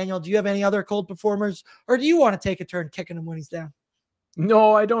point. Daniel, do you have any other cold performers, or do you want to take a turn kicking him when he's down?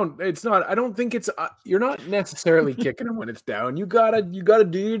 No, I don't. It's not. I don't think it's. You're not necessarily kicking him when it's down. You gotta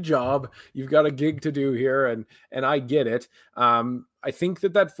do your job. You've got a gig to do here, and I get it. I think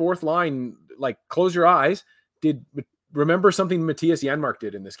that fourth line, like, close your eyes. Remember something Matthias Janmark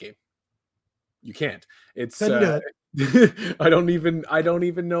did in this game? You can't. It's. I don't even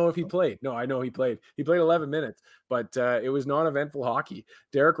know if he played. No, I know he played. He played 11 minutes, but it was non-eventful hockey.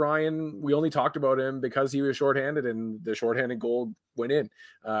 Derek Ryan, we only talked about him because he was shorthanded, and the shorthanded goal went in.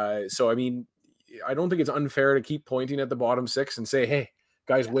 So, I mean, I don't think it's unfair to keep pointing at the bottom six and say, hey,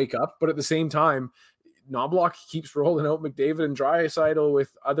 guys, wake up. But at the same time, Knobloch keeps rolling out McDavid and Draisaitl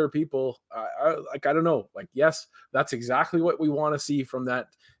with other people. I don't know. Like, yes, that's exactly what we want to see from that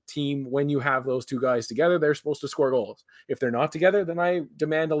team. When you have those two guys together, they're supposed to score goals. If they're not together, then I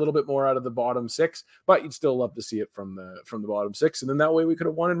demand a little bit more out of the bottom six, but you'd still love to see it from the bottom six. And then that way we could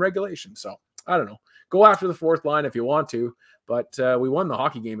have won in regulation. So I don't know, go after the fourth line if you want to, but we won the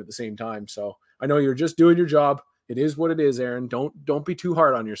hockey game at the same time. So I know you're just doing your job. It is what it is, Aaron. Don't be too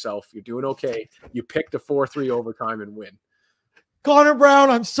hard on yourself. You're doing okay. You picked a 4-3 overtime and win. Connor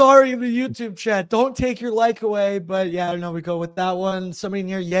Brown, I'm sorry in the YouTube chat. Don't take your like away, but yeah, I don't know. We go with that one. Somebody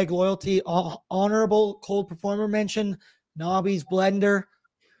near Yeg Loyalty, honorable cold performer mention, Nobby's blender.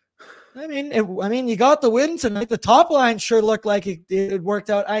 I mean, you got the win tonight. The top line sure looked like it worked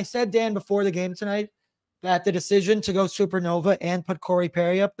out. I said, Dan, before the game tonight that the decision to go Supernova and put Corey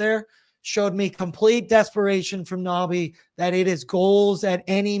Perry up there showed me complete desperation from Nobby, that it is goals at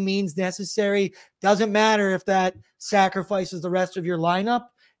any means necessary. Doesn't matter if that sacrifices the rest of your lineup.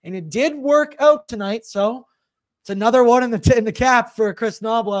 And it did work out tonight. So it's another one in the cap for Chris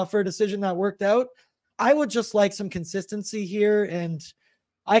Knobloch for a decision that worked out. I would just like some consistency here. And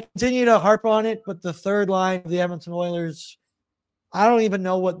I continue to harp on it, but the third line of the Edmonton Oilers, I don't even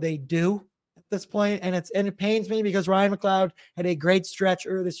know what they do at this point, and it pains me because Ryan McLeod had a great stretch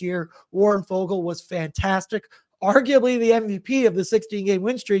earlier this year. Warren Fogle was fantastic, arguably the MVP of the 16-game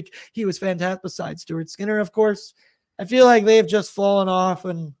win streak. He was fantastic besides Stuart Skinner, of course. I feel like they've just fallen off,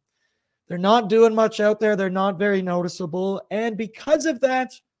 and they're not doing much out there. They're not very noticeable, and because of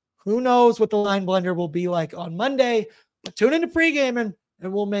that, who knows what the line blender will be like on Monday. But tune into pregaming,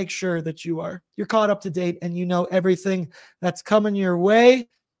 and we'll make sure that you're caught up to date and you know everything that's coming your way.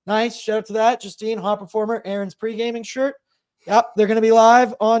 Nice. Shout out to that. Justine, hot performer, Aaron's pre-gaming shirt. Yep, they're going to be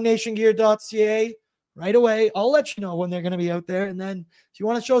live on nationgear.ca right away. I'll let you know when they're going to be out there. And then if you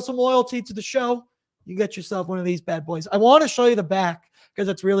want to show some loyalty to the show, you get yourself one of these bad boys. I want to show you the back because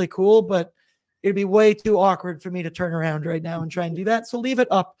it's really cool, but it'd be way too awkward for me to turn around right now and try and do that. So leave it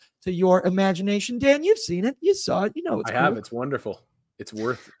up to your imagination. Dan, you've seen it. You saw it. You know it's cool. Have. It's wonderful. It's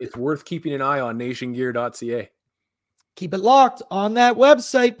worth keeping an eye on nationgear.ca. Keep it locked on that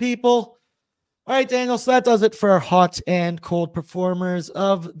website, people. All right, Daniel, so that does it for our hot and cold performers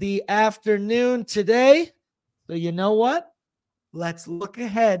of the afternoon today. So you know what? Let's look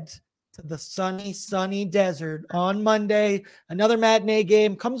ahead to the sunny desert on Monday. Another matinee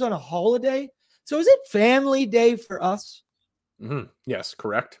game comes on a holiday. So is it family day for us? Mm-hmm. Yes,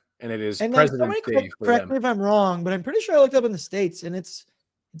 correct. And it is and President's Day for correct them. me if I'm wrong, but I'm pretty sure I looked up in the States and it's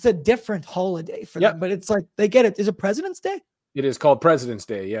a different holiday for them, but it's like they get it. Is it President's Day? It is called President's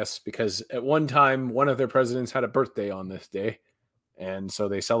Day, yes, because at one time, one of their presidents had a birthday on this day, and so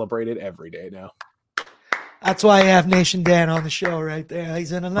they celebrate it every day now. That's why I have Nation Dan on the show right there.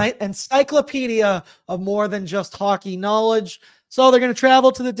 He's in an encyclopedia of more than just hockey knowledge. So they're going to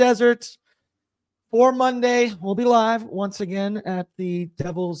travel to the desert for Monday. We'll be live once again at the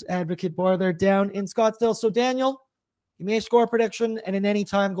Devil's Advocate Bar. They're down in Scottsdale. So Daniel, you may score a prediction and an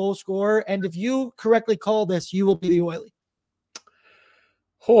anytime goal scorer. And if you correctly call this, you will be the Oilie.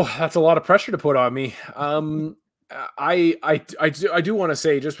 Oh, that's a lot of pressure to put on me. I do want to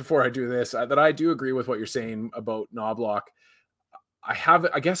say just before I do this that I do agree with what you're saying about Knobloch.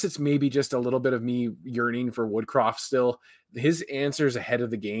 I guess it's maybe just a little bit of me yearning for Woodcroft still. His answers ahead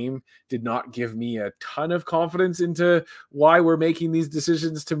of the game did not give me a ton of confidence into why we're making these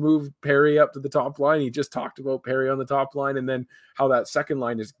decisions to move Perry up to the top line. He just talked about Perry on the top line and then how that second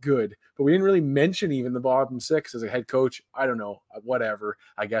line is good, but we didn't really mention even the bottom six as a head coach. I don't know, whatever.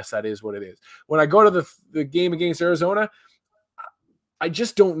 I guess that is what it is. When I go to the game against Arizona, I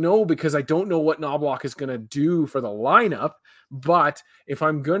just don't know because I don't know what Knobloch is going to do for the lineup. But if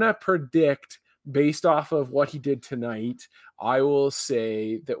I'm going to predict based off of what he did tonight, I will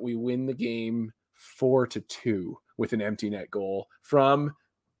say that we win the game 4-2 with an empty net goal from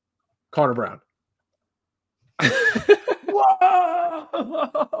Connor Brown.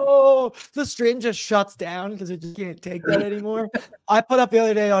 Whoa! The stream just shuts down because it just can't take that anymore. I put up the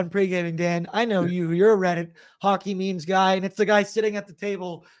other day on pre-gaming, Dan. I know you're a Reddit hockey memes guy, and it's the guy sitting at the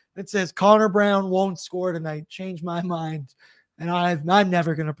table that says Connor Brown won't score tonight. Change my mind. And I'm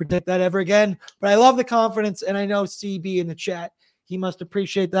never going to predict that ever again. But I love the confidence, and I know CB in the chat, he must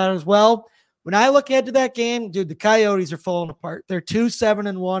appreciate that as well. When I look ahead to that game, dude, the Coyotes are falling apart. They're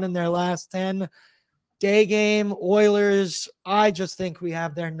 2-7-1 in their last 10. Day game, Oilers, I just think we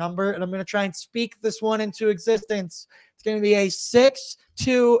have their number, and I'm going to try and speak this one into existence. It's going to be a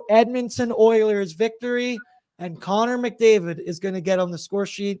 6-2 Edmonton Oilers victory, and Connor McDavid is going to get on the score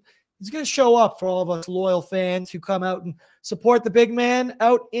sheet. He's going to show up for all of us loyal fans who come out and support the big man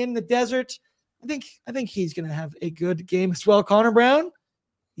out in the desert. I think he's going to have a good game as well. Connor Brown,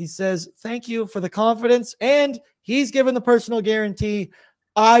 he says, thank you for the confidence, and he's given the personal guarantee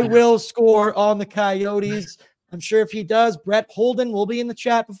I will score on the Coyotes. I'm sure if he does, Brett Holden will be in the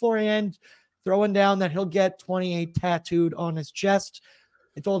chat beforehand, throwing down that he'll get 28 tattooed on his chest.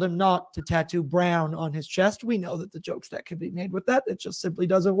 I told him not to tattoo Brown on his chest. We know that the jokes that can be made with that, it just simply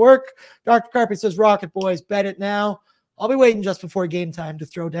doesn't work. Dr. Carpy says, Rocket Boys, bet it now. I'll be waiting just before game time to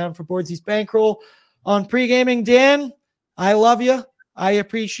throw down for Boardsy's bankroll on pre-gaming. Dan, I love you. I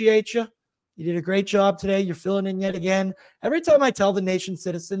appreciate you. You did a great job today. You're filling in yet again. Every time I tell the nation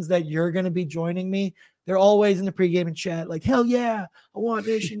citizens that you're going to be joining me, they're always in the pregame chat like, hell yeah, I want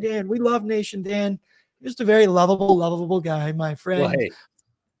Nation Dan. We love Nation Dan. You're just a very lovable guy, my friend. Well, hey,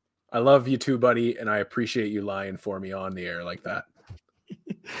 I love you too, buddy, and I appreciate you lying for me on the air like that.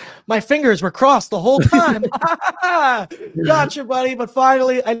 My fingers were crossed the whole time. Gotcha, buddy. But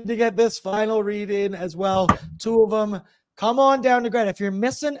finally, I need to get this final read in as well. Two of them. Come on down to Greta. If you're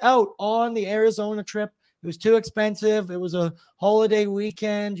missing out on the Arizona trip, it was too expensive. It was a holiday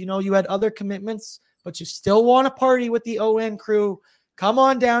weekend. You know, you had other commitments, but you still want to party with the ON crew. Come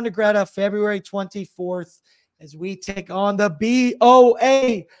on down to Greta February 24th as we take on the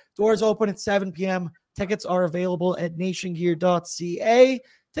BOA. Doors open at 7 p.m. Tickets are available at nationgear.ca.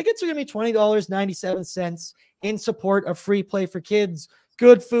 Tickets are going to be $20.97 in support of Free Play for Kids.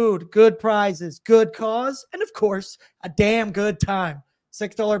 Good food, good prizes, good cause, and of course, a damn good time.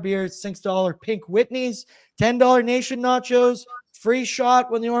 $6 beers, $6 Pink Whitneys, $10 Nation nachos, free shot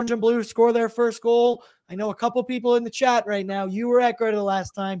when the Orange and Blue score their first goal. I know a couple people in the chat right now. You were at Greta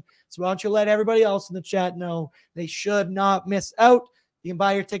last time, so why don't you let everybody else in the chat know they should not miss out. You can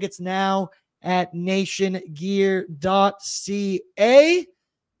buy your tickets now at nationgear.ca.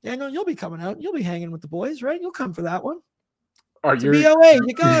 Daniel, you'll be coming out. You'll be hanging with the boys, right? You'll come for that one. Are you BOA?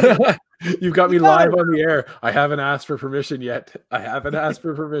 You got it. You've got me live on the air. I haven't asked for permission yet.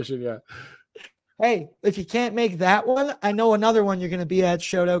 Hey, if you can't make that one, I know another one you're going to be at.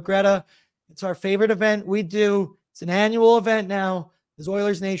 Shout out Greta. It's our favorite event we do. It's an annual event now. As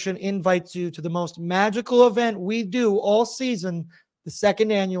Oilers Nation invites you to the most magical event we do all season, the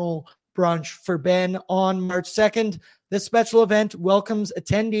second annual brunch for Ben on March 2nd. This special event welcomes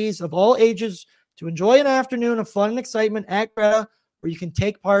attendees of all ages to enjoy an afternoon of fun and excitement at Greta, where you can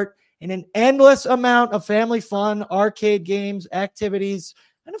take part in an endless amount of family fun, arcade games, activities,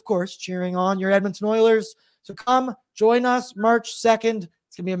 and of course, cheering on your Edmonton Oilers. So come join us March 2nd.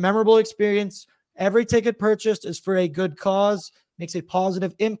 It's going to be a memorable experience. Every ticket purchased is for a good cause, makes a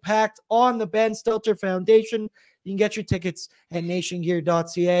positive impact on the Ben Stelter Foundation. You can get your tickets at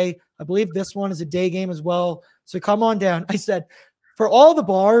nationgear.ca. I believe this one is a day game as well. So come on down. I said, for all the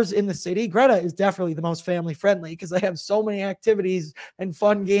bars in the city, Greta is definitely the most family friendly because they have so many activities and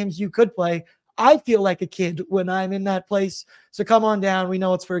fun games you could play. I feel like a kid when I'm in that place. So come on down. We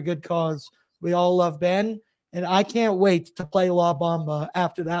know it's for a good cause. We all love Ben, and I can't wait to play La Bamba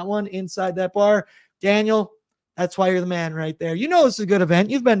after that one inside that bar. Daniel, that's why you're the man right there. You know, it's a good event.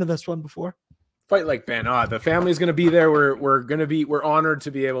 You've been to this one before. Fight like Ben. The family's going to be there. We're honored to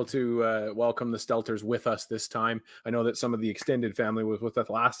be able to welcome the Stelters with us this time. I know that some of the extended family was with us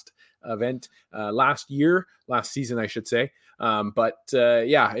last season, I should say.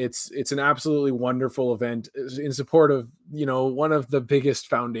 Yeah, it's an absolutely wonderful event in support of, you know, one of the biggest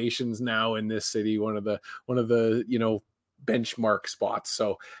foundations now in this city, one of the, you know, benchmark spots.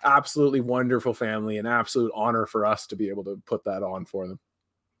 So absolutely wonderful family, an absolute honor for us to be able to put that on for them.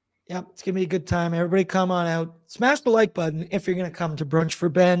 Yep, it's going to be a good time. Everybody come on out. Smash the like button if you're going to come to Brunch for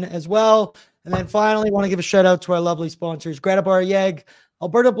Ben as well. And then finally, want to give a shout out to our lovely sponsors, Greta Bar Yegg,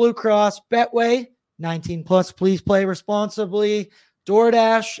 Alberta Blue Cross, Betway, 19 plus, please play responsibly.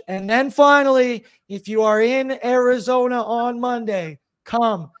 DoorDash. And then finally, if you are in Arizona on Monday,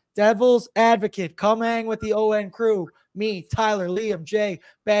 come. Devil's Advocate. Come hang with the ON crew. Me, Tyler, Liam, Jay,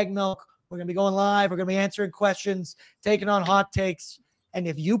 Bag Milk. We're going to be going live. We're going to be answering questions, taking on hot takes. And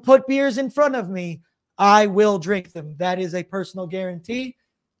if you put beers in front of me, I will drink them. That is a personal guarantee.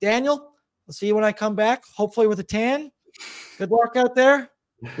 Daniel, I'll see you when I come back, hopefully with a tan. Good luck out there.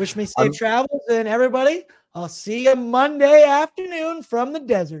 Wish me safe travels. And everybody, I'll see you Monday afternoon from the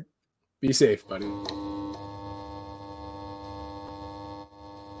desert. Be safe, buddy.